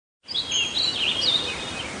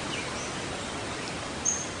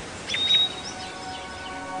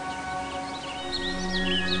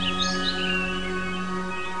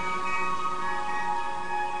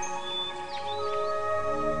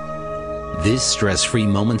This stress-free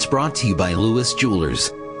moment's brought to you by Lewis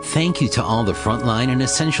Jewelers. Thank you to all the frontline and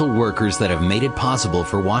essential workers that have made it possible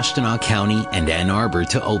for Washtenaw County and Ann Arbor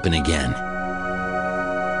to open again.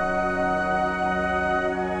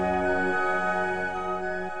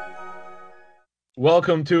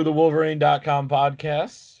 Welcome to the Wolverine.com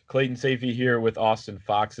podcast. Clayton Sayfie here with Austin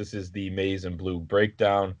Fox. This is the Maize and Blue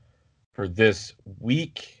Breakdown for this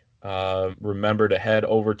week. Remember to head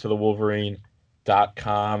over to the Wolverine.com.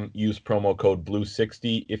 Use promo code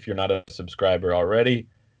BLUE60 if you're not a subscriber already.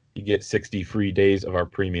 You get 60 free days of our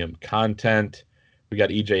premium content. We got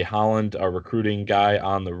EJ Holland, our recruiting guy,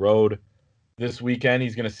 on the road this weekend.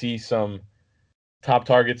 He's going to see some top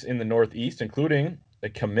targets in the Northeast, including a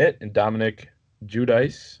commit in Dominic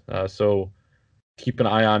Judice. So keep an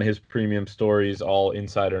eye on his premium stories, all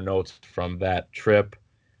insider notes from that trip.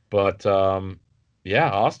 But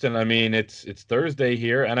yeah, Austin, I mean, it's Thursday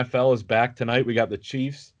here. NFL is back tonight. We got the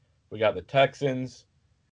Chiefs. We got the Texans.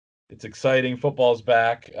 It's exciting. Football's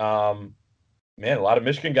back. Man, a lot of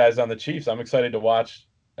Michigan guys on the Chiefs. I'm excited to watch.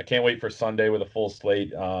 I can't wait for Sunday with a full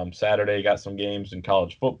slate. Saturday got some games in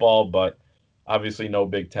college football, but obviously no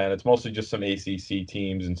Big Ten. It's mostly just some ACC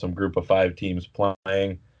teams and some Group of 5 teams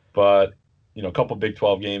playing. But, you know, a couple Big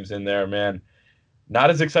 12 games in there, man. Not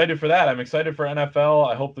as excited for that. I'm excited for NFL.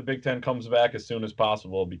 I hope the Big Ten comes back as soon as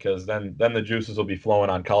possible because then the juices will be flowing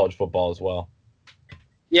on college football as well.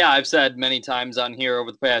 Yeah, I've said many times on here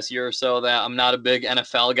over the past year or so that I'm not a big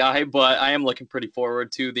NFL guy, but I am looking pretty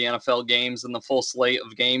forward to the NFL games and the full slate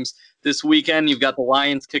of games this weekend. You've got the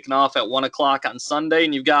Lions kicking off at 1 o'clock on Sunday,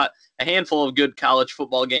 and you've got a handful of good college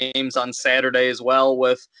football games on Saturday as well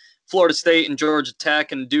with Florida State and Georgia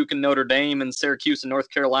Tech and Duke and Notre Dame and Syracuse and North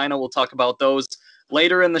Carolina. We'll talk about those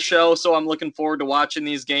later in the show, so I'm looking forward to watching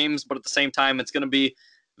these games, but at the same time, it's going to be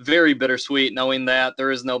very bittersweet knowing that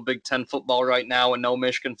there is no Big Ten football right now and no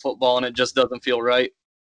Michigan football, and it just doesn't feel right.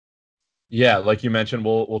 Yeah, like you mentioned,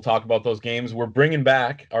 we'll talk about those games. We're bringing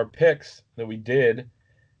back our picks that we did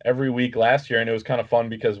every week last year, and it was kind of fun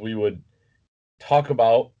because we would talk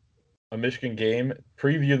about a Michigan game,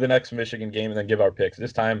 preview the next Michigan game, and then give our picks.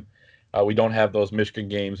 This time, we don't have those Michigan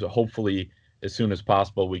games, but hopefully as soon as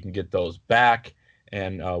possible we can get those back.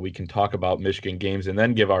 And we can talk about Michigan games and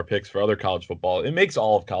then give our picks for other college football. It makes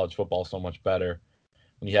all of college football so much better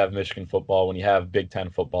when you have Michigan football, when you have Big Ten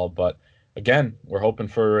football. But, again, we're hoping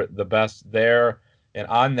for the best there. And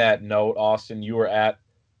on that note, Austin, you were at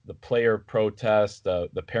the player protest,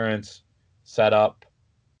 the parents set up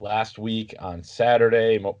last week on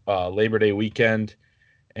Saturday, Labor Day weekend,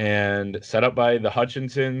 and set up by the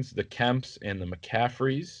Hutchinsons, the Kemps, and the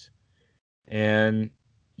McCaffreys. And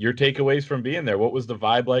your takeaways from being there, what was the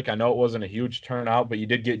vibe like? I know it wasn't a huge turnout, but you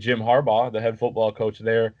did get Jim Harbaugh, the head football coach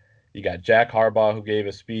there. You got Jack Harbaugh, who gave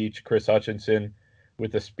a speech, Chris Hutchinson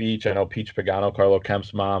with a speech. I know Peach Pagano, Carlo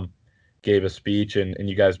Kemp's mom, gave a speech, and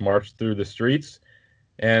you guys marched through the streets.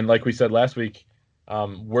 And like we said last week,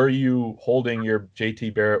 were you holding your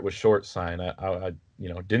JT Barrett was short sign? I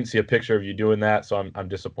didn't see a picture of you doing that, so I'm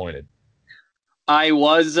disappointed. I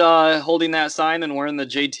was holding that sign and wearing the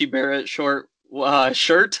JT Barrett short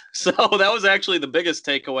shirt. So that was actually the biggest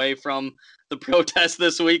takeaway from the protest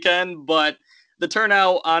this weekend. But the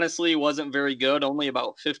turnout honestly wasn't very good. Only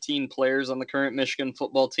about 15 players on the current Michigan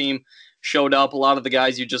football team showed up. A lot of the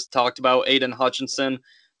guys you just talked about, Aiden Hutchinson,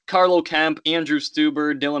 Carlo Kemp, Andrew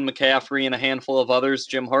Stuber, Dylan McCaffrey, and a handful of others.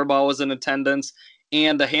 Jim Harbaugh was in attendance,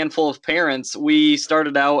 and a handful of parents. We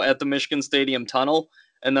started out at the Michigan Stadium Tunnel,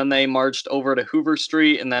 and then they marched over to Hoover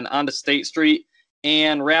Street and then onto State Street,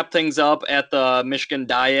 and wrap things up at the Michigan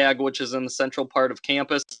Diag, which is in the central part of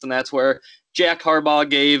campus, and that's where Jack Harbaugh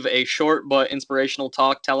gave a short but inspirational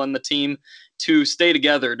talk telling the team to stay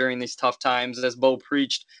together during these tough times. As Bo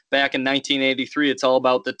preached back in 1983, it's all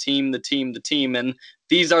about the team, the team, the team, and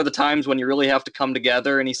these are the times when you really have to come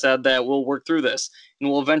together, and he said that we'll work through this, and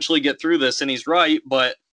we'll eventually get through this, and he's right,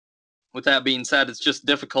 but with that being said, it's just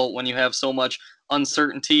difficult when you have so much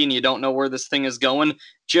uncertainty and you don't know where this thing is going.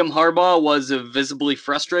 Jim Harbaugh was visibly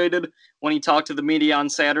frustrated when he talked to the media on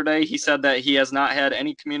Saturday. He said that he has not had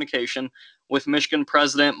any communication with Michigan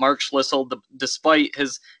President Mark Schlissel despite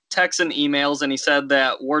his texts and emails, and he said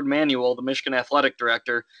that Ward Manuel, the Michigan athletic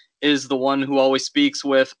director, is the one who always speaks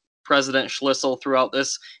with President Schlissel throughout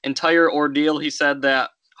this entire ordeal. He said that,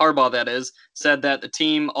 Harbaugh that is, said that the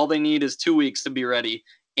team, all they need is 2 weeks to be ready,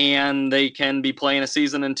 and they can be playing a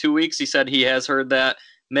season in 2 weeks. He said he has heard that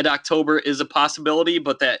mid-October is a possibility,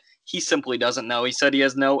 but that he simply doesn't know. He said he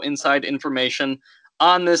has no inside information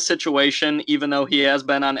on this situation, even though he has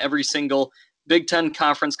been on every single Big Ten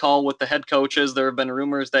conference call with the head coaches. There have been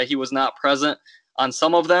rumors that he was not present on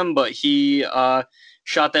some of them, but he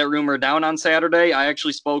shot that rumor down on Saturday. I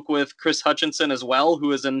actually spoke with Chris Hutchinson as well,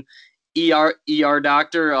 who is an ER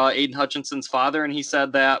doctor, Aiden Hutchinson's father, and he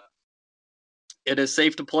said that it is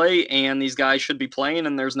safe to play and these guys should be playing,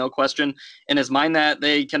 and there's no question in his mind that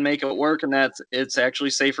they can make it work and that it's actually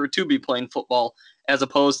safer to be playing football as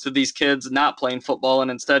opposed to these kids not playing football and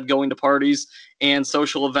instead going to parties and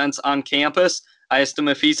social events on campus. I asked him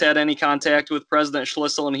if he's had any contact with President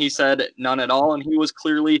Schlissel, and he said none at all, and he was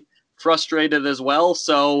clearly frustrated as well.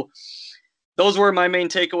 So those were my main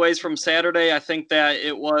takeaways from Saturday. I think that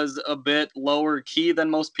it was a bit lower key than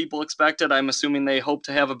most people expected. I'm assuming they hope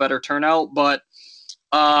to have a better turnout, but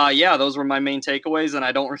yeah, those were my main takeaways, and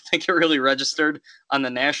I don't think it really registered on the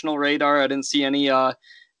national radar. I didn't see any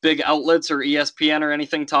big outlets or ESPN or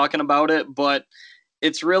anything talking about it, but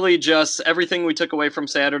it's really just everything we took away from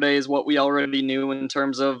Saturday is what we already knew in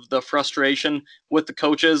terms of the frustration with the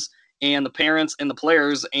coaches and the parents and the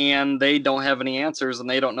players, and they don't have any answers, and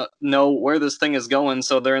they don't know where this thing is going,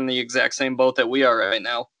 so they're in the exact same boat that we are right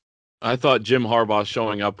now. I thought Jim Harbaugh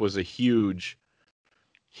showing up was a huge,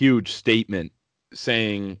 huge statement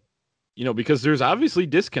saying, because there's obviously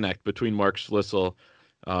disconnect between Mark Schlissel,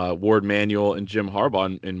 Ward Manuel, and Jim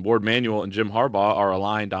Harbaugh, and Ward Manuel and Jim Harbaugh are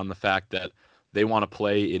aligned on the fact that they want to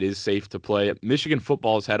play. It is safe to play. Michigan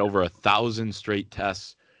football has had over 1,000 straight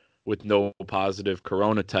tests with no positive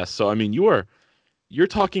corona tests. So, I mean, you're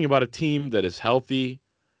talking about a team that is healthy,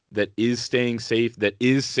 that is staying safe, that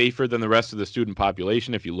is safer than the rest of the student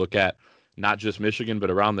population. If you look at not just Michigan,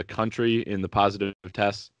 but around the country in the positive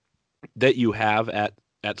tests that you have at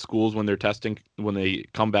schools when they're testing, when they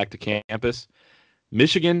come back to campus,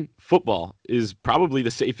 Michigan football is probably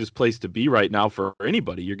the safest place to be right now for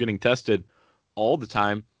anybody. You're getting tested all the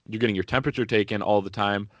time. You're getting your temperature taken all the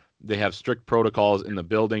time. They have strict protocols in the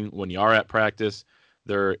building. When you are at practice,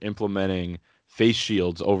 they're implementing face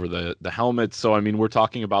shields over the helmets. So, I mean, we're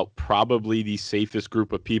talking about probably the safest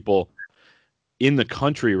group of people in the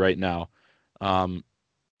country right now.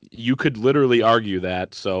 You could literally argue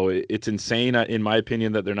that. So it's insane, in my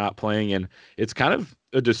opinion, that they're not playing. And it's kind of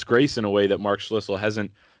a disgrace in a way that Mark Schlissel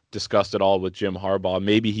hasn't discussed at all with Jim Harbaugh.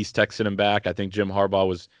 Maybe he's texted him back. I think Jim Harbaugh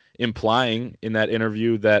was implying in that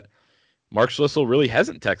interview that Mark Schlissel really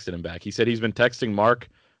hasn't texted him back. He said he's been texting Mark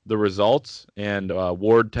the results, and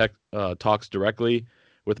Ward talks directly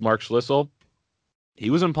with Mark Schlissel. He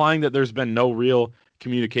was implying that there's been no real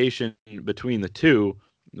communication between the two.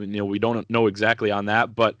 We don't know exactly on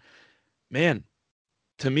that, but man,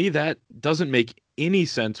 to me, that doesn't make any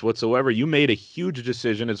sense whatsoever. You made a huge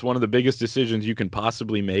decision. It's one of the biggest decisions you can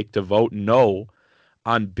possibly make to vote no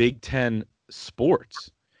on Big Ten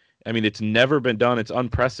sports. I mean, it's never been done. It's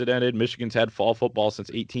unprecedented. Michigan's had fall football since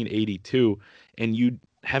 1882, and you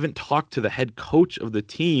haven't talked to the head coach of the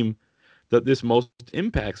team that this most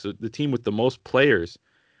impacts, the team with the most players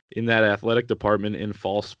in that athletic department in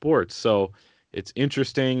fall sports. So it's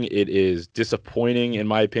interesting. It is disappointing, in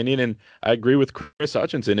my opinion, and I agree with Chris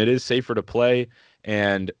Hutchinson. It is safer to play,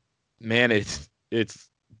 and man, it's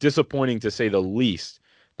disappointing to say the least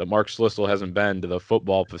that Mark Schlissel hasn't been to the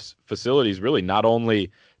football facilities, really, not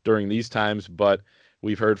only during these times, but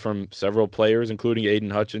we've heard from several players, including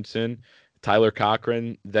Aiden Hutchinson, Tyler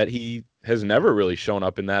Cochran, that he has never really shown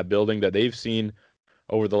up in that building that they've seen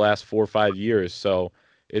over the last 4 or 5 years. So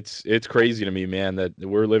it's crazy to me, man, that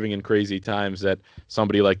we're living in crazy times that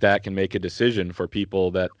somebody like that can make a decision for people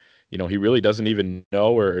that, he really doesn't even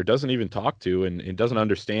know or doesn't even talk to, and doesn't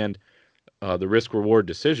understand the risk-reward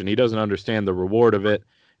decision. He doesn't understand the reward of it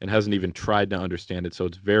and hasn't even tried to understand it. So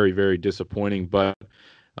it's very, very disappointing. But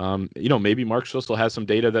maybe Mark Schlissel has some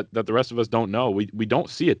data that the rest of us don't know. We don't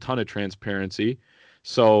see a ton of transparency.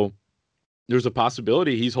 So there's a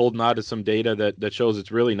possibility he's holding on to some data that shows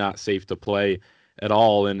it's really not safe to play at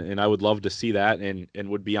all. And I would love to see that and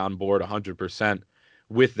would be on board 100%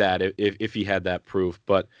 with that if he had that proof.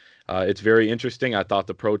 But it's very interesting. I thought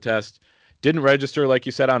the protest didn't register, like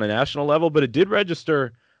you said, on a national level, but it did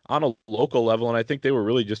register on a local level, and I think they were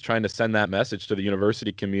really just trying to send that message to the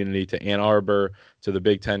university community, to Ann Arbor, to the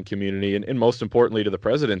Big Ten community, and most importantly to the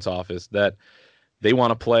president's office, that they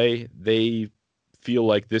want to play. They feel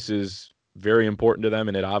like this is very important to them,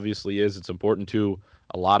 and it obviously is. It's important to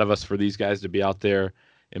a lot of us for these guys to be out there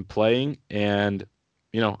and playing, and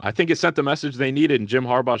I think it sent the message they needed, and Jim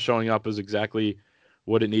Harbaugh showing up is exactly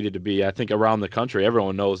what it needed to be. I think around the country,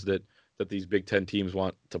 everyone knows that these Big Ten teams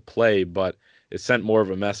want to play, but it sent more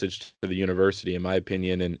of a message to the university, in my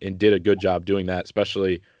opinion, and did a good job doing that,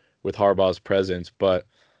 especially with Harbaugh's presence. But,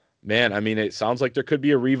 man, I mean, it sounds like there could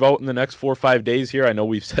be a revote in the next 4 or 5 days here. I know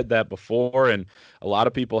we've said that before, and a lot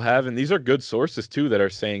of people have, and these are good sources, too, that are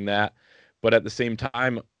saying that. But at the same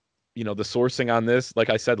time, the sourcing on this, like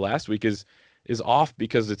I said last week, is off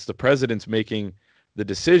because it's the president's making the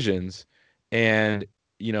decisions. And,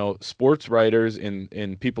 sports writers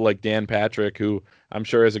and people like Dan Patrick, who I'm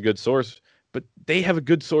sure is a good source, but they have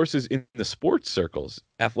good sources in the sports circles,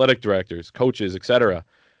 athletic directors, coaches, etc.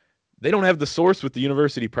 They don't have the source with the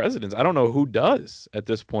university presidents. I don't know who does at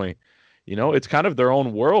this point. It's kind of their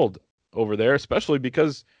own world over there, especially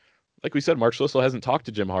because, like we said, Mark Schlissel hasn't talked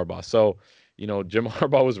to Jim Harbaugh. So, Jim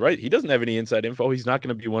Harbaugh was right. He doesn't have any inside info. He's not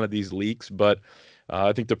going to be one of these leaks, but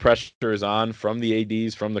I think the pressure is on from the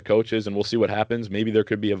ADs, from the coaches, and we'll see what happens. Maybe there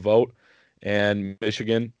could be a vote, and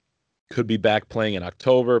Michigan could be back playing in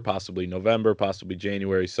October, possibly November, possibly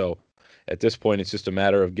January. So at this point, it's just a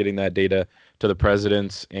matter of getting that data to the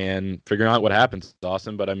presidents and figuring out what happens,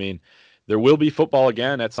 Dawson. But, I mean, there will be football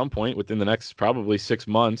again at some point within the next probably 6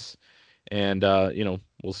 months. And,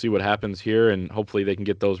 we'll see what happens here, and hopefully they can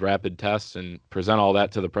get those rapid tests and present all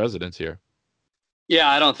that to the presidents here.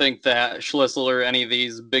 Yeah, I don't think that Schlissel or any of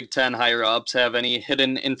these Big Ten higher-ups have any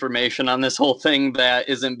hidden information on this whole thing that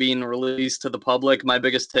isn't being released to the public. My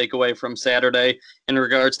biggest takeaway from Saturday in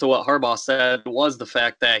regards to what Harbaugh said was the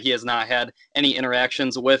fact that he has not had any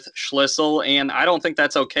interactions with Schlissel, and I don't think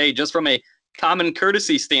that's okay. Just from a common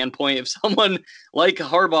courtesy standpoint, if someone like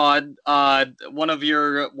Harbaugh, one of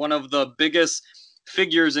the biggest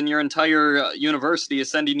figures in your entire university, is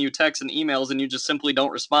sending you texts and emails and you just simply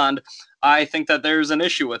don't respond, I think that there's an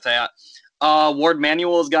issue with that. Ward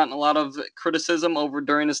Manuel has gotten a lot of criticism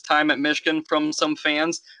during his time at Michigan from some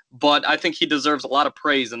fans, but I think he deserves a lot of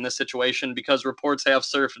praise in this situation because reports have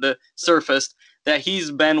surfaced that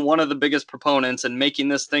he's been one of the biggest proponents in making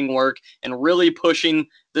this thing work and really pushing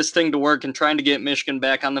this thing to work and trying to get Michigan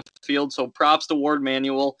back on the field. So props to Ward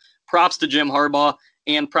Manuel, props to Jim Harbaugh,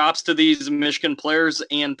 and props to these Michigan players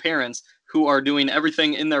and parents who are doing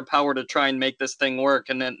everything in their power to try and make this thing work.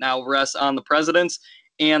 And it now rests on the presidents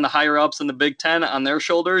and the higher-ups in the Big Ten on their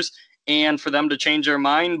shoulders and for them to change their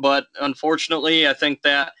mind. But unfortunately, I think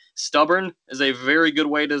that stubborn is a very good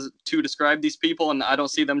way to describe these people, and I don't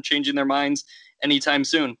see them changing their minds anytime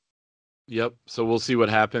soon. Yep. So we'll see what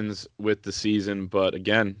happens with the season. But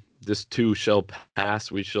again, this too shall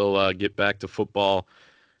pass. We shall get back to football,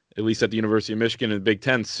 at least at the University of Michigan and Big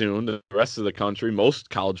Ten soon. The rest of the country, most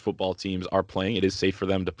college football teams are playing. It is safe for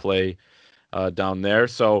them to play down there.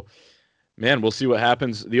 So, man, we'll see what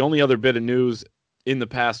happens. The only other bit of news in the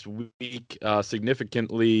past week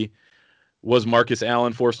significantly was Marcus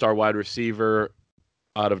Allen, 4-star wide receiver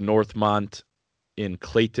out of Northmont in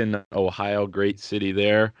Clayton, Ohio. Great city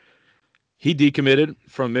there. He decommitted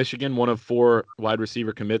from Michigan, one of 4 wide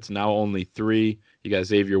receiver commits, now only 3. You got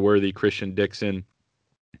Xavier Worthy, Christian Dixon,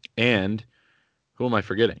 and who am I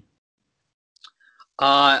forgetting?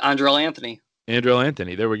 Andrell Anthony. Andrell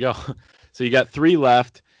Anthony. There we go. So you got 3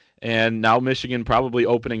 left, and now Michigan probably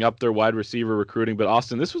opening up their wide receiver recruiting. But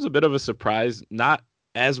Austin, this was a bit of a surprise, not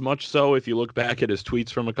as much so if you look back at his tweets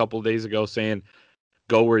from a couple of days ago saying,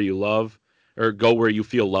 go where you love, or go where you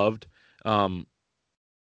feel loved.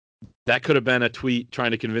 That could have been a tweet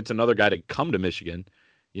trying to convince another guy to come to Michigan.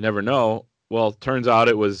 You never know. Well, turns out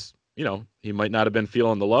it was, he might not have been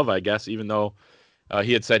feeling the love, I guess, even though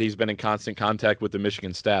he had said he's been in constant contact with the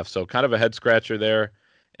Michigan staff. So kind of a head scratcher there.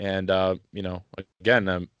 And,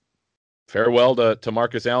 again, farewell to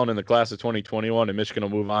Marcus Allen in the class of 2021, and Michigan will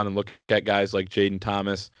move on and look at guys like Jaden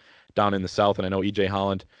Thomas down in the South. And I know E.J.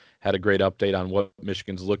 Holland had a great update on what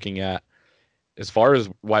Michigan's looking at. As far as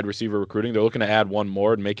wide receiver recruiting, they're looking to add 1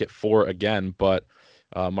 more and make it 4 again. But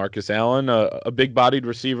Marcus Allen, a big-bodied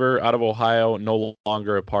receiver out of Ohio, no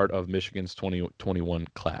longer a part of Michigan's 2021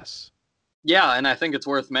 class. Yeah, and I think it's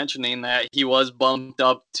worth mentioning that he was bumped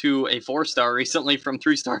up to a 4-star recently from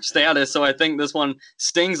 3-star status. So I think this one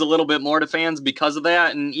stings a little bit more to fans because of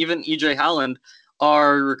that. And even E.J. Holland,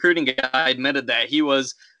 our recruiting guy, admitted that he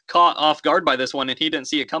was caught off guard by this one, and he didn't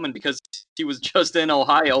see it coming because he was just in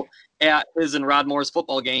Ohio at his and Rod Moore's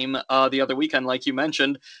football game the other weekend, like you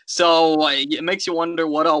mentioned. So it makes you wonder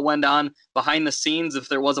what all went on behind the scenes, if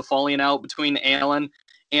there was a falling out between Allen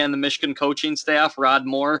and the Michigan coaching staff. Rod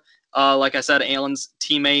Moore, like I said, Allen's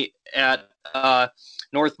teammate at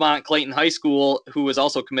Northmont Clayton High School, who was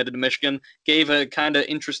also committed to Michigan, gave a kind of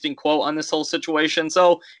interesting quote on this whole situation.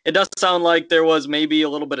 So it does sound like there was maybe a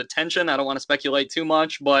little bit of tension. I don't want to speculate too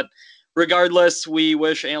much, but regardless, we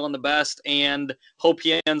wish Allen the best and hope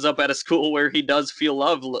he ends up at a school where he does feel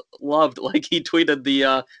loved, like he tweeted the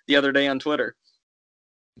other day on Twitter.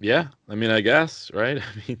 Yeah, I mean, I guess, right?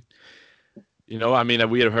 I mean,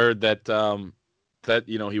 we had heard that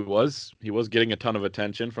he was getting a ton of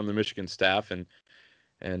attention from the Michigan staff, and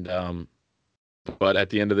But at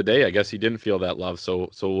the end of the day, I guess he didn't feel that love. So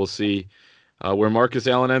we'll see where Marcus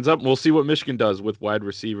Allen ends up. We'll see what Michigan does with wide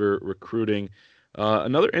receiver recruiting.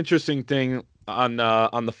 Another interesting thing on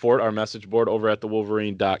the Fort, our message board over at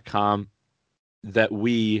thewolverine.com that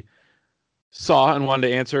we saw and wanted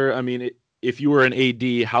to answer. I mean, if you were an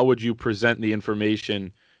AD, how would you present the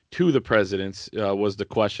information to the presidents was the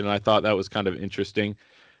question. And I thought that was kind of interesting.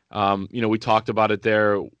 We talked about it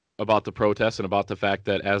there, about the protests and about the fact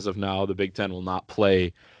that as of now, the Big Ten will not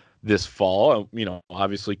play this fall.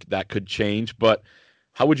 Obviously that could change, but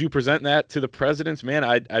how would you present that to the presidents? Man,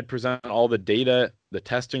 I'd present all the data, the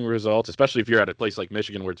testing results, especially if you're at a place like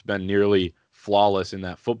Michigan where it's been nearly flawless in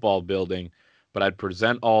that football building. But I'd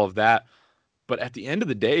present all of that. But at the end of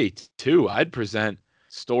the day, too, I'd present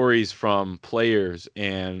stories from players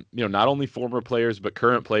and, not only former players, but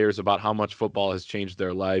current players about how much football has changed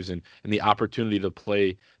their lives and the opportunity to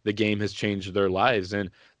play the game has changed their lives. And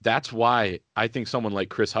that's why I think someone like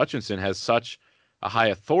Chris Hutchinson has such a high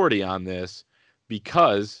authority on this,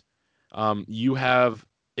 because you have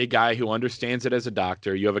a guy who understands it as a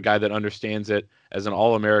doctor. You have a guy that understands it as an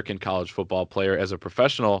All-American college football player, as a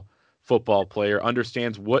professional football player,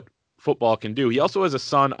 understands what football can do. He also has a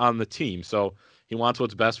son on the team, so he wants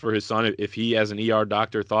what's best for his son. If he, as an ER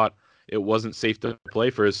doctor, thought it wasn't safe to play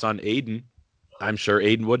for his son, Aiden, I'm sure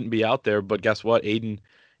Aiden wouldn't be out there. But guess what? Aiden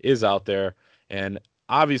is out there. And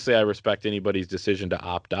obviously I respect anybody's decision to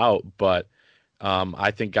opt out, but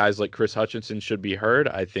I think guys like Chris Hutchinson should be heard.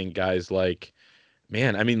 I think guys like,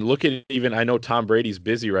 look at even, I know Tom Brady's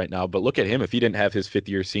busy right now, but look at him. If he didn't have his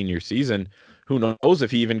fifth-year senior season, who knows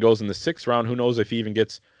if he even goes in the 6th round? Who knows if he even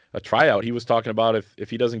gets a tryout? He was talking about if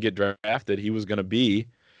he doesn't get drafted, he was going to be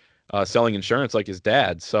selling insurance like his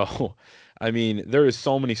dad. So, there is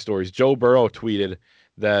so many stories. Joe Burrow tweeted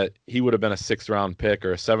that he would have been a 6th-round pick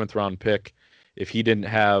or a 7th-round pick if he didn't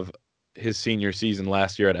have his senior season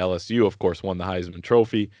last year at LSU. Of course, won the Heisman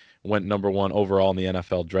Trophy, went number 1 overall in the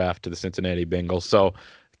NFL draft to the Cincinnati Bengals. So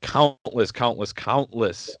countless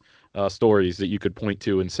stories that you could point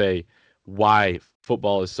to and say why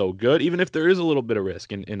football is so good, even if there is a little bit of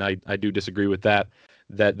risk. And I do disagree with that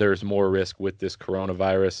there's more risk with this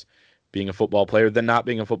coronavirus being a football player than not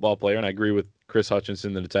being a football player. And I agree with Chris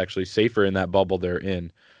Hutchinson that it's actually safer in that bubble they're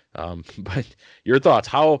in. But your thoughts,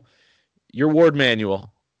 your ward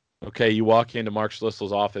manual, okay, you walk into Mark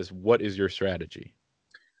Schlissel's office, what is your strategy?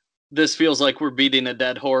 This feels like we're beating a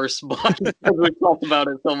dead horse, but we've talked about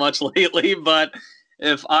it so much lately. But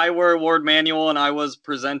if I were Ward Manuel and I was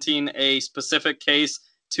presenting a specific case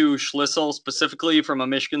to Schlissel, specifically from a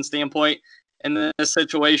Michigan standpoint, in this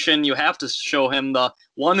situation, you have to show him the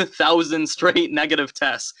 1,000 straight negative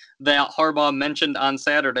tests that Harbaugh mentioned on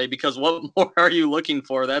Saturday, because what more are you looking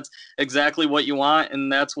for? That's exactly what you want,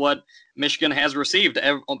 and that's what Michigan has received.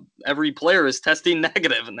 Every player is testing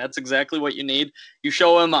negative, and that's exactly what you need. You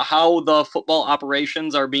show him how the football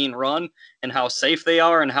operations are being run and how safe they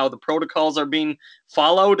are and how the protocols are being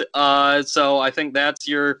followed. So I think that's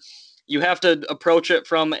you have to approach it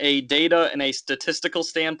from a data and a statistical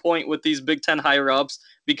standpoint with these Big Ten higher-ups,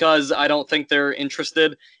 because I don't think they're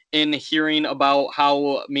interested in hearing about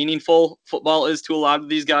how meaningful football is to a lot of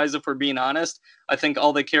these guys, if we're being honest. I think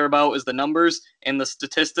all they care about is the numbers and the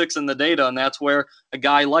statistics and the data, and that's where a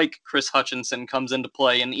guy like Chris Hutchinson comes into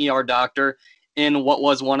play, an ER doctor in what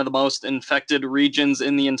was one of the most infected regions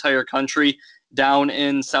in the entire country, down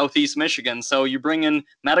in Southeast Michigan. So you bring in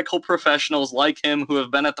medical professionals like him who have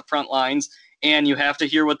been at the front lines, and you have to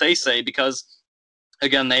hear what they say, because,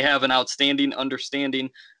 again, they have an outstanding understanding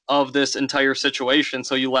of this entire situation.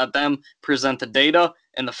 So you let them present the data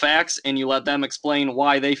and the facts, and you let them explain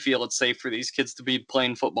why they feel it's safe for these kids to be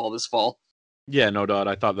playing football this fall. Yeah, no doubt.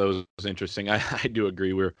 I thought that was interesting. I do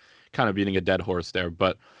agree. We're kind of beating a dead horse there,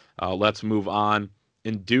 but let's move on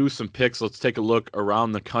and do some picks. Let's take a look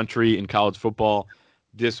around the country in college football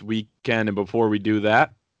this weekend. And before we do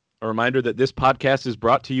that, a reminder that this podcast is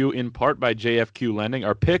brought to you in part by JFQ Lending.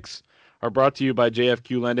 Our picks are brought to you by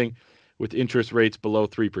JFQ Lending. With interest rates below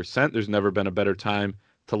 3%, there's never been a better time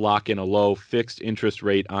to lock in a low fixed interest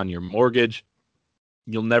rate on your mortgage.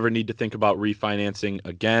 You'll never need to think about refinancing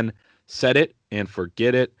again. Set it and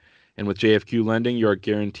forget it. And with JFQ Lending, you are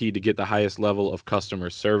guaranteed to get the highest level of customer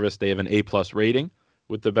service. They have an A+ rating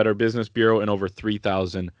with the Better Business Bureau and over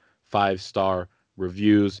 3,000 5-star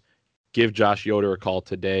reviews. Give Josh Yoder a call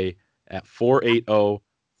today at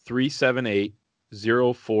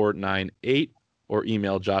 480-378-0498 or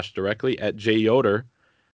email Josh directly at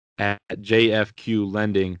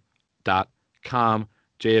jyoder@jfqlending.com.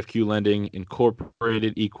 JFQ Lending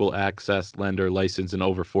Incorporated, equal access lender, licensed in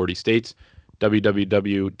over 40 states.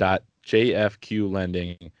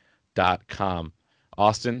 www.jfqlending.com.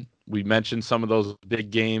 Austin, we mentioned some of those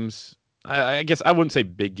big games. I guess I wouldn't say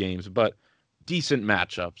big games, but decent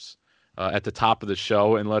matchups at the top of the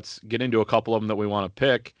show. And let's get into a couple of them that we want to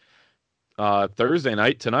pick. Thursday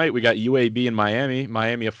night, tonight, we got UAB in Miami.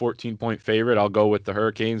 Miami, a 14-point favorite. I'll go with the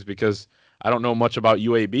Hurricanes because I don't know much about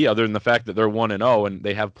UAB other than the fact that they're 1-0 and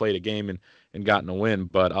they have played a game and gotten a win.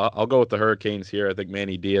 But I'll go with the Hurricanes here. I think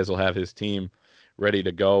Manny Diaz will have his team ready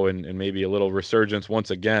to go and maybe a little resurgence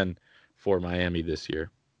once again for Miami this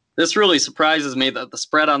year. This really surprises me that the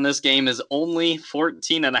spread on this game is only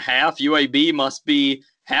 14.5. UAB must be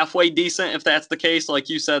halfway decent if that's the case. Like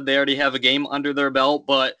you said, they already have a game under their belt,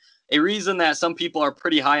 but a reason that some people are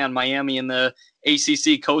pretty high on Miami in the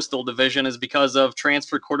ACC Coastal Division is because of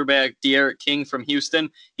transfer quarterback De'Aaron King from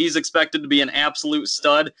Houston. He's expected to be an absolute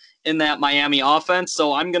stud in that Miami offense,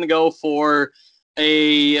 so I'm going to go for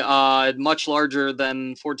a much larger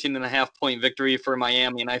than 14.5-point victory for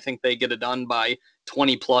Miami, and I think they get it done by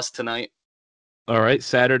 20-plus tonight. All right,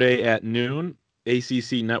 Saturday at noon,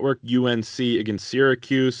 ACC Network, UNC against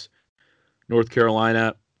Syracuse. North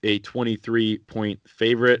Carolina, a 23-point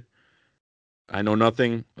favorite. I know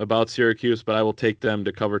nothing about Syracuse, but I will take them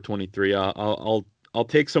to cover 23. I'll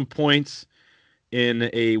take some points in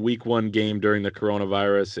a week 1 game during the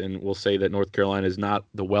coronavirus, and we'll say that North Carolina is not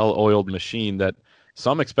the well-oiled machine that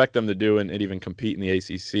some expect them to do and even compete in the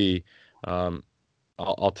ACC.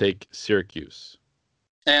 I'll take Syracuse.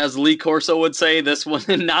 As Lee Corso would say, this one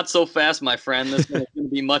not so fast, my friend. This one is going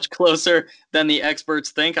to be much closer than the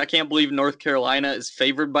experts think. I can't believe North Carolina is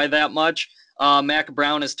favored by that much. Mac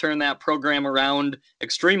Brown has turned that program around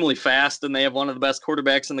extremely fast, and they have one of the best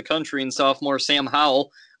quarterbacks in the country in sophomore Sam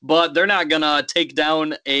Howell. But they're not going to take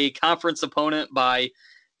down a conference opponent by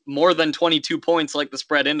more than 22 points like the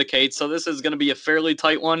spread indicates. So this is going to be a fairly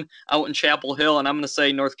tight one out in Chapel Hill, and I'm going to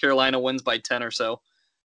say North Carolina wins by 10 or so.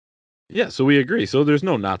 Yeah, so we agree. So there's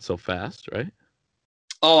no not so fast, right?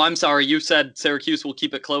 Oh, I'm sorry. You said Syracuse will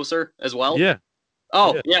keep it closer as well? Yeah.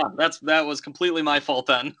 Oh, yeah. That was completely my fault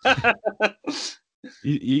then.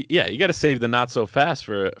 you got to save the not so fast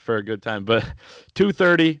for a good time. But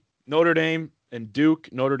 2:30, Notre Dame and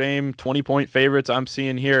Duke. Notre Dame 20-point favorites I'm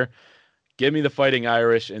seeing here. Give me the Fighting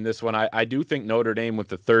Irish in this one. I do think Notre Dame with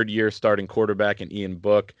the third-year starting quarterback in Ian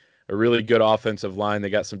Book, a really good offensive line. They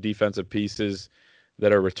got some defensive pieces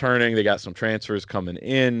that are returning. They got some transfers coming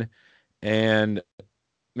in. And,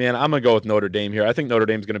 man, I'm going to go with Notre Dame here. I think Notre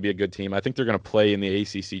Dame's going to be a good team. I think they're going to play in the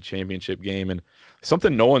ACC championship game. And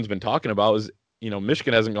something no one's been talking about is,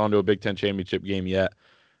 Michigan hasn't gone to a Big Ten championship game yet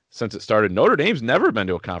since it started. Notre Dame's never been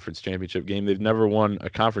to a conference championship game. They've never won a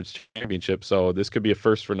conference championship. So this could be a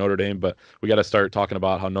first for Notre Dame. But we got to start talking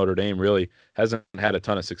about how Notre Dame really hasn't had a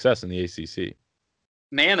ton of success in the ACC.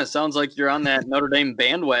 Man, it sounds like you're on that Notre Dame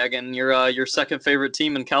bandwagon. You're your second favorite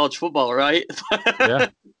team in college football, right? Yeah,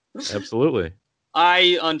 absolutely.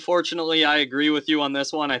 Unfortunately, I agree with you on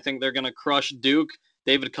this one. I think they're going to crush Duke.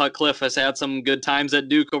 David Cutcliffe has had some good times at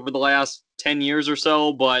Duke over the last 10 years or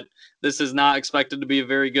so, but this is not expected to be a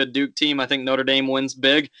very good Duke team. I think Notre Dame wins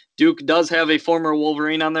big. Duke does have a former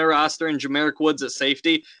Wolverine on their roster and Jamerick Woods at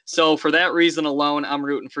safety. So for that reason alone, I'm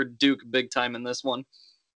rooting for Duke big time in this one.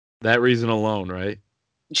 That reason alone, right?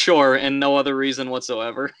 Sure, and no other reason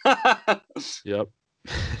whatsoever. Yep.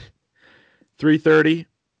 3:30,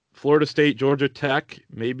 Florida State, Georgia Tech,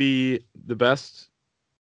 maybe the best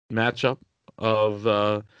matchup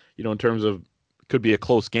of, in terms of, could be a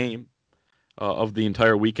close game of the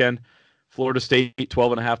entire weekend. Florida State,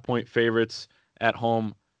 12.5-point favorites at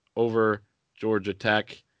home over Georgia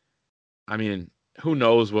Tech. I mean, who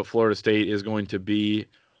knows what Florida State is going to be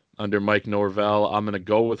under Mike Norvell. I'm going to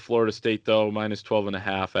go with Florida State, though, minus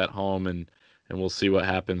 12.5 at home, and we'll see what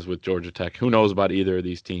happens with Georgia Tech. Who knows about either of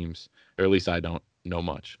these teams, or at least I don't know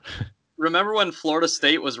much. Remember when Florida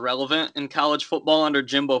State was relevant in college football under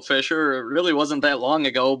Jimbo Fisher? It really wasn't that long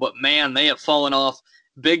ago, but man, they have fallen off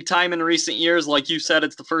big time in recent years. Like you said,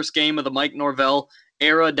 it's the first game of the Mike Norvell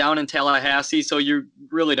era down in Tallahassee, so you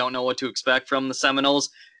really don't know what to expect from the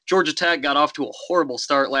Seminoles. Georgia Tech got off to a horrible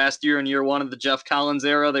start last year in year one of the Jeff Collins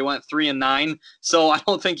era. They went 3-9. So I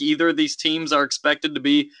don't think either of these teams are expected to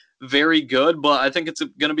be very good, but I think it's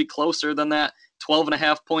going to be closer than that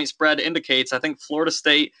 12.5-point spread indicates. I think Florida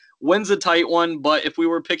State wins a tight one, but if we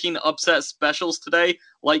were picking upset specials today,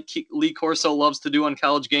 like Lee Corso loves to do on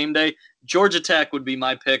College Game Day, Georgia Tech would be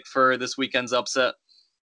my pick for this weekend's upset.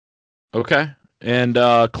 Okay. And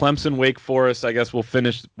Clemson, Wake Forest, I guess we'll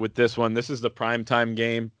finish with this one. This is the primetime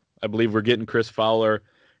game. I believe we're getting Chris Fowler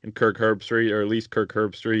and Kirk Herbstreit, or at least Kirk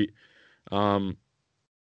Herbstreit.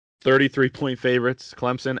 33-point favorites,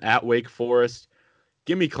 Clemson at Wake Forest.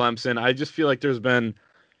 Give me Clemson. I just feel like there's been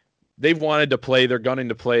they've wanted to play. They're gunning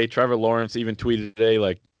to play. Trevor Lawrence even tweeted today,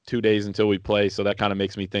 like 2 days until we play. So that kind of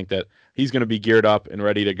makes me think that he's going to be geared up and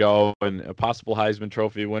ready to go, and a possible Heisman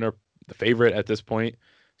Trophy winner, the favorite at this point,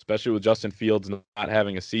 especially with Justin Fields not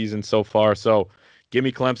having a season so far. So give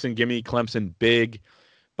me Clemson big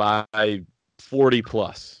by 40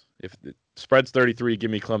 plus. If the spread's 33,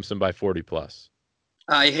 give me Clemson by 40 plus.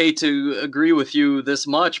 I hate to agree with you this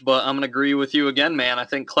much, but I'm going to agree with you again, man. I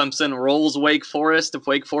think Clemson rolls Wake Forest. If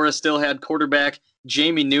Wake Forest still had quarterback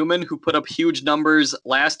Jamie Newman, who put up huge numbers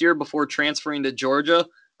last year before transferring to Georgia,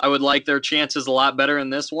 I would like their chances a lot better in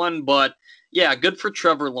this one. But, yeah, good for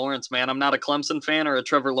Trevor Lawrence, man. I'm not a Clemson fan or a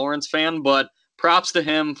Trevor Lawrence fan, but props to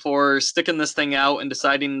him for sticking this thing out and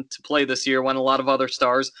deciding to play this year when a lot of other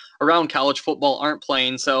stars around college football aren't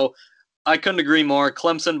playing. So I couldn't agree more.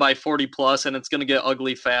 Clemson by 40 plus, and it's going to get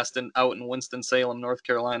ugly fast and out in Winston-Salem, North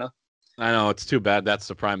Carolina. I know, it's too bad that's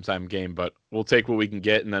the primetime game, but we'll take what we can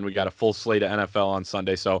get, and then we got a full slate of NFL on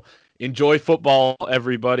Sunday. So enjoy football,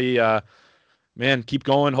 everybody. Man, keep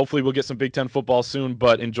going. Hopefully we'll get some Big Ten football soon,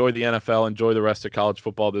 but enjoy the NFL. Enjoy the rest of college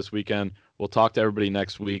football this weekend. We'll talk to everybody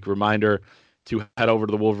next week. Reminder to head over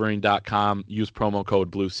to thewolverine.com, use promo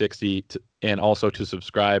code BLUE60, and also to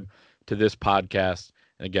subscribe to this podcast.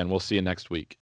 Again, we'll see you next week.